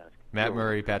 I did ask. Matt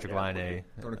Murray, Patrick Laine.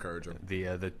 Don't encourage him.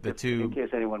 The two. In case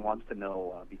anyone wants to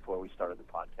know, before we started the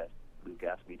podcast, Luke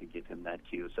asked me to give him that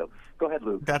cue. So go ahead,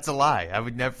 Luke. That's a lie. I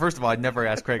would never. First of all, I'd never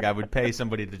ask Craig. I would pay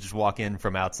somebody to just walk in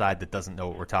from outside that doesn't know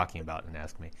what we're talking about and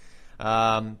ask me.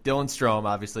 Dylan Strome,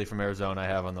 obviously from Arizona, I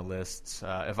have on the list.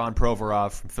 Ivan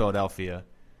Provorov from Philadelphia.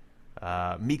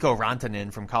 Mikko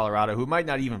Rantanen from Colorado, who might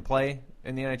not even play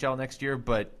in the NHL next year,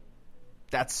 but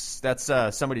that's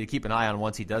somebody to keep an eye on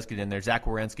once he does get in there. Zach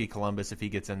Werenski, Columbus, if he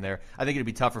gets in there. I think it'd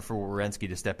be tougher for Werenski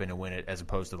to step in and win it as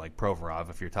opposed to like Provorov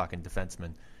if you're talking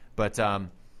defenseman. But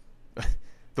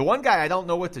the one guy I don't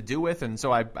know what to do with, and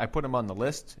so I put him on the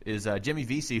list, is Jimmy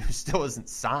Vesey, who still isn't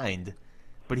signed.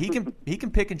 But he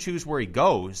can pick and choose where he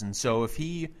goes. And so if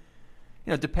he,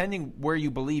 depending where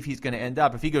you believe he's going to end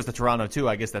up, if he goes to Toronto too,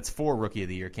 I guess that's 4 Rookie of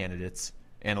the Year candidates.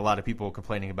 And a lot of people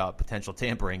complaining about potential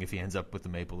tampering if he ends up with the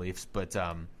Maple Leafs. But,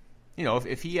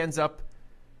 if he ends up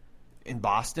in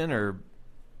Boston or,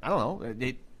 I don't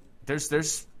know,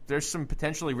 there's some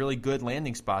potentially really good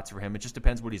landing spots for him. It just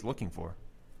depends what he's looking for.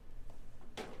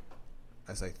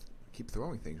 As I keep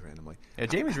throwing things randomly. Yeah,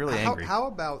 Jamie's really angry. How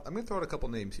about, I'm going to throw out a couple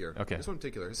names here. Okay. This one in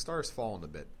particular, his star has fallen a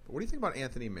bit. But what do you think about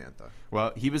Anthony Mantha?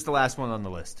 Well, he was the last one on the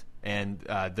list. And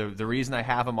the reason I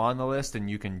have him on the list, and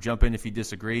you can jump in if you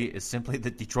disagree, is simply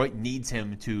that Detroit needs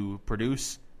him to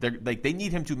produce. They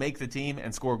need him to make the team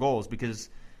and score goals, because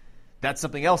that's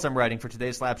something else I'm writing for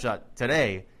today's SlapShot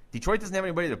today. Detroit doesn't have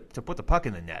anybody to put the puck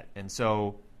in the net. And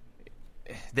so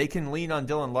they can lean on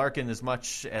Dylan Larkin as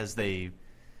much as they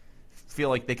feel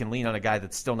like they can lean on a guy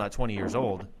that's still not 20 years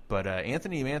old. But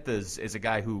Anthony Mantha is a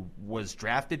guy who was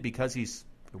drafted because he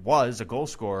was a goal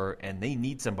scorer, and they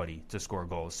need somebody to score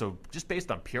goals. So just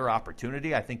based on pure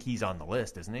opportunity, I think he's on the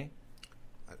list, isn't he?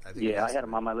 I think Yeah, I had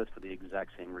him on my list for the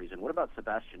exact same reason. What about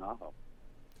Sebastian Aho?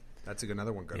 That's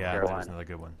another one. Good. Yeah, Carolina. that's another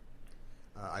good one.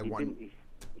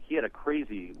 He had a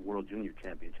crazy World Junior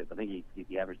Championship. I think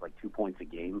he averaged like 2 points a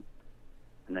game,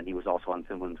 and then he was also on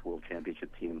Finland's World Championship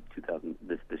team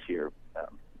this year.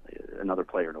 Another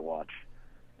player to watch.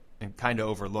 And kind of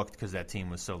overlooked because that team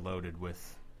was so loaded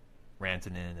with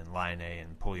Rantanen and Laine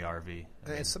and Puljujärvi.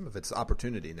 And some of it's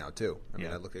opportunity now too. I mean,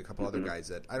 Yeah. I look at a couple other guys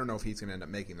that I don't know if he's going to end up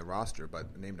making the roster, but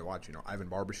a name to watch. Ivan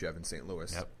Barbashev in St.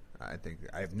 Louis. Yep.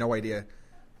 I have no idea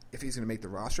if he's going to make the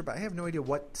roster, but I have no idea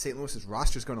what St. Louis's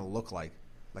roster is going to look like.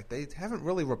 Like, they haven't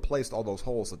really replaced all those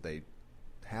holes that they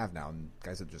have now, and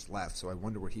guys have just left. So I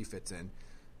wonder where he fits in.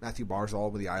 Matthew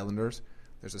Barzal with the Islanders.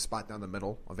 There's a spot down the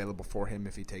middle available for him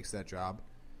if he takes that job.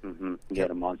 Mm-hmm. He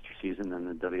had a monster season in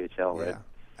the WHL, right? Yeah,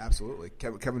 absolutely.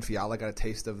 Kevin Fiala got a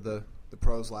taste of the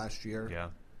pros last year. Yeah.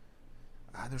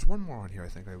 There's one more on here I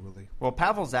think I really... Well,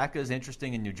 Pavel Zacha is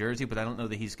interesting in New Jersey, but I don't know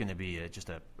that he's going to be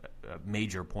just a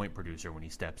major point producer when he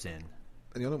steps in.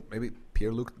 And the other, maybe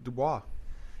Pierre-Luc Dubois.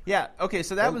 Yeah, okay,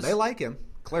 so that was... They like him,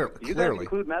 clearly. You guys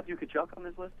include Matthew Tkachuk on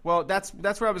this list? Well, that's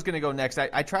where I was going to go next.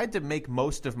 I tried to make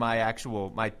most of my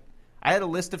I had a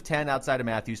list of 10 outside of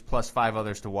Matthews plus 5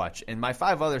 others to watch, and my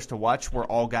 5 others to watch were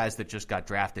all guys that just got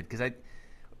drafted. Because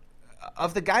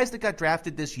of the guys that got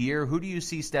drafted this year, who do you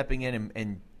see stepping in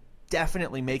and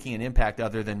definitely making an impact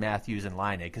other than Matthews and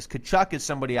Laine? Because Tkachuk is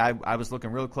somebody I was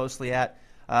looking real closely at,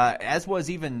 as was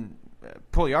even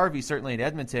Puljujärvi certainly in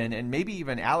Edmonton, and maybe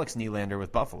even Alex Nylander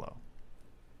with Buffalo.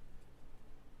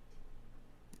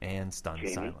 And stunned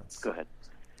Jamie, silence. Go ahead.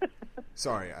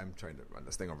 Sorry, I'm trying to run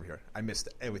this thing over here. I missed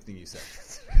everything you said.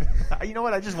 You know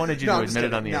what? I just wanted you to admit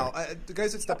it on the air. The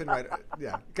guys that step in right,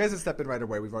 guys that step in right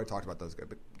away. We've already talked about those guys,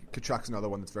 but Tkachuk's another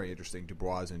one that's very interesting.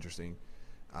 Dubois is interesting.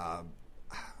 I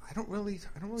don't really.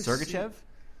 Sergachev?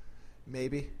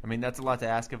 Maybe. I mean, that's a lot to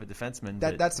ask of a defenseman.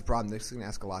 That's the problem. They're going to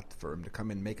ask a lot for him to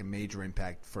come in and make a major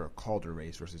impact for a Calder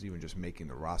race versus even just making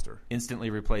the roster.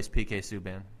 Instantly replace PK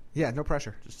Subban. Yeah, no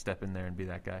pressure. Just step in there and be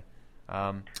that guy.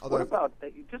 What about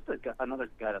just another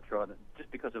guy to throw in,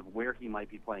 just because of where he might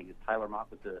be playing, is Tyler Mock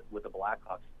with the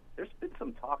Blackhawks. There's been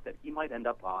some talk that he might end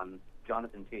up on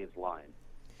Jonathan Toews' line,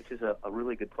 which is a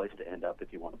really good place to end up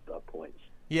if you want to put up points.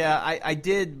 Yeah, I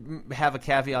did have a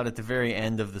caveat at the very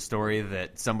end of the story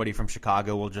that somebody from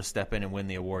Chicago will just step in and win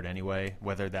the award anyway,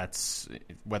 whether that's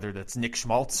Nick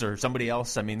Schmaltz or somebody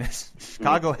else. I mean,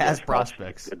 Chicago has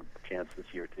prospects. Good chance this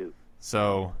year too.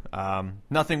 So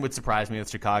nothing would surprise me with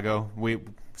Chicago.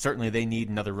 Certainly they need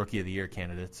another Rookie of the Year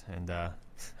candidate, and I'm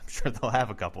sure they'll have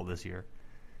a couple this year.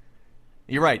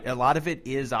 You're right. A lot of it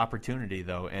is opportunity,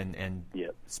 though, and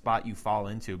spot you fall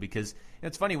into. Because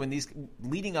it's funny, when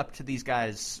leading up to these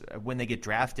guys, when they get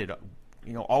drafted,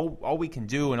 all we can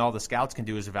do and all the scouts can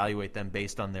do is evaluate them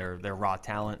based on their raw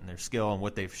talent and their skill and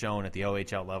what they've shown at the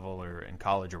OHL level or in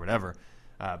college or whatever.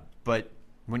 But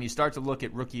when you start to look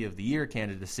at Rookie of the Year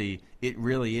candidacy, it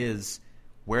really is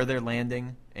where they're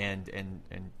landing and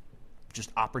just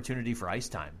opportunity for ice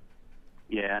time.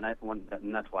 Yeah,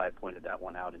 and that's why I pointed that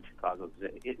one out in Chicago.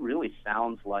 It really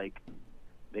sounds like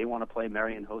they want to play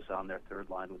Marian Hossa on their third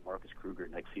line with Marcus Kruger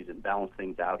next season, balance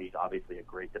things out. He's obviously a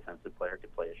great defensive player,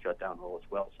 could play a shutdown role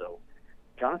as well. So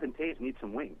Jonathan Toews needs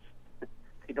some wings.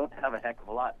 They don't have a heck of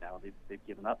a lot now. They've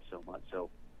given up so much. So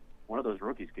one of those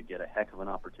rookies could get a heck of an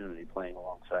opportunity playing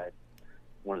alongside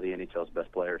one of the NHL's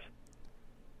best players.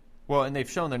 Well, and they've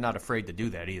shown they're not afraid to do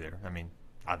that either. I mean,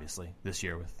 obviously, this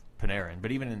year with Panarin,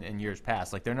 but even in years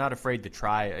past, they're not afraid to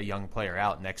try a young player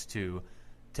out next to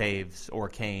Taves or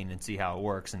Kane and see how it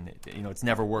works. And it's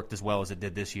never worked as well as it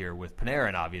did this year with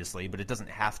Panarin, obviously, but it doesn't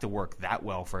have to work that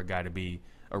well for a guy to be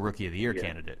a Rookie of the Year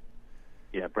candidate.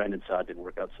 Yeah, Brandon Saad didn't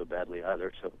work out so badly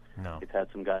either, so they've had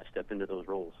some guys step into those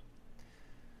roles.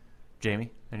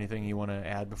 Jamie, anything you want to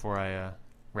add before I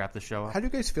wrap the show up? How do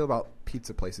you guys feel about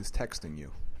pizza places texting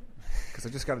you? Because I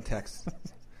just got a text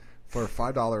for a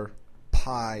 $5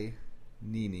 pie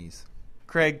ninis.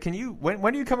 Craig, can you when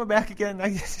are you coming back again?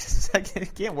 I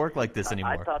can't work like this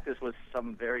anymore. I thought this was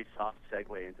some very soft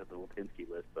segue into the Lapinski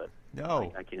list, but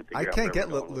no, I can't figure I out can't get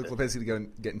Lapinski to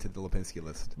get into the Lapinski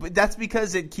list. But that's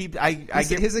because it keeps.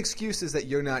 His excuse is that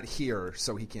you're not here,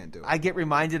 so he can't do it. I get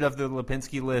reminded of the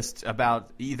Lapinski list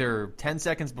about either 10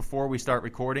 seconds before we start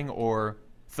recording or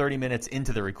 30 minutes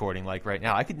into the recording, like right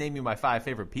now. I could name you my 5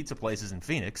 favorite pizza places in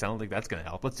Phoenix. I don't think that's going to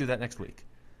help. Let's do that next week.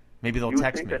 Maybe they'll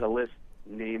text me. You would think that a list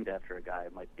named after a guy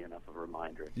might be enough of a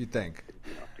reminder. You'd think.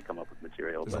 To come up with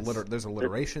material. There's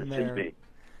alliteration there.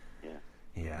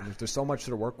 Yeah. There's so much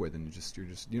to work with, and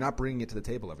you're not bringing it to the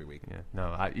table every week. Yeah.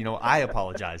 No, I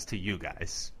apologize to you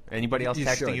guys. Anybody else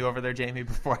texting you over there, Jamie,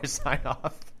 before I sign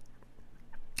off?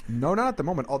 No, not at the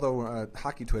moment, although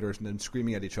hockey Twitter has been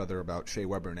screaming at each other about Shea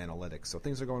Weber and analytics, so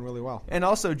things are going really well. And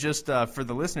also, just for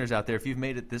the listeners out there, if you've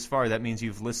made it this far, that means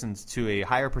you've listened to a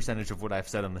higher percentage of what I've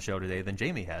said on the show today than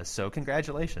Jamie has, so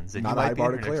congratulations. And not a high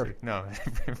bar to clear. No,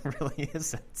 it really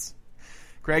isn't.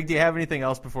 Craig, do you have anything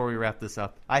else before we wrap this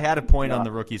up? I had a point on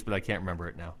the rookies, but I can't remember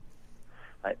it now.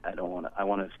 I don't want to. I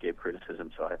want to escape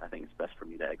criticism, so I think it's best for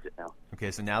me to exit now.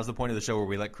 Okay, so now's the point of the show where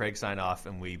we let Craig sign off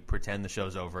and we pretend the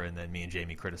show's over, and then me and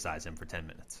Jamie criticize him for 10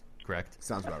 minutes. Correct?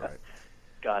 Sounds about right.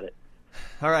 Got it.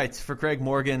 All right, for Craig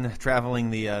Morgan,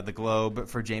 traveling the globe,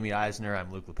 for Jaime Eisner,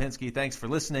 I'm Luke Lapinski. Thanks for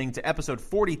listening to episode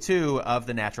 42 of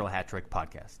the Natural Hat Trick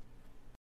podcast.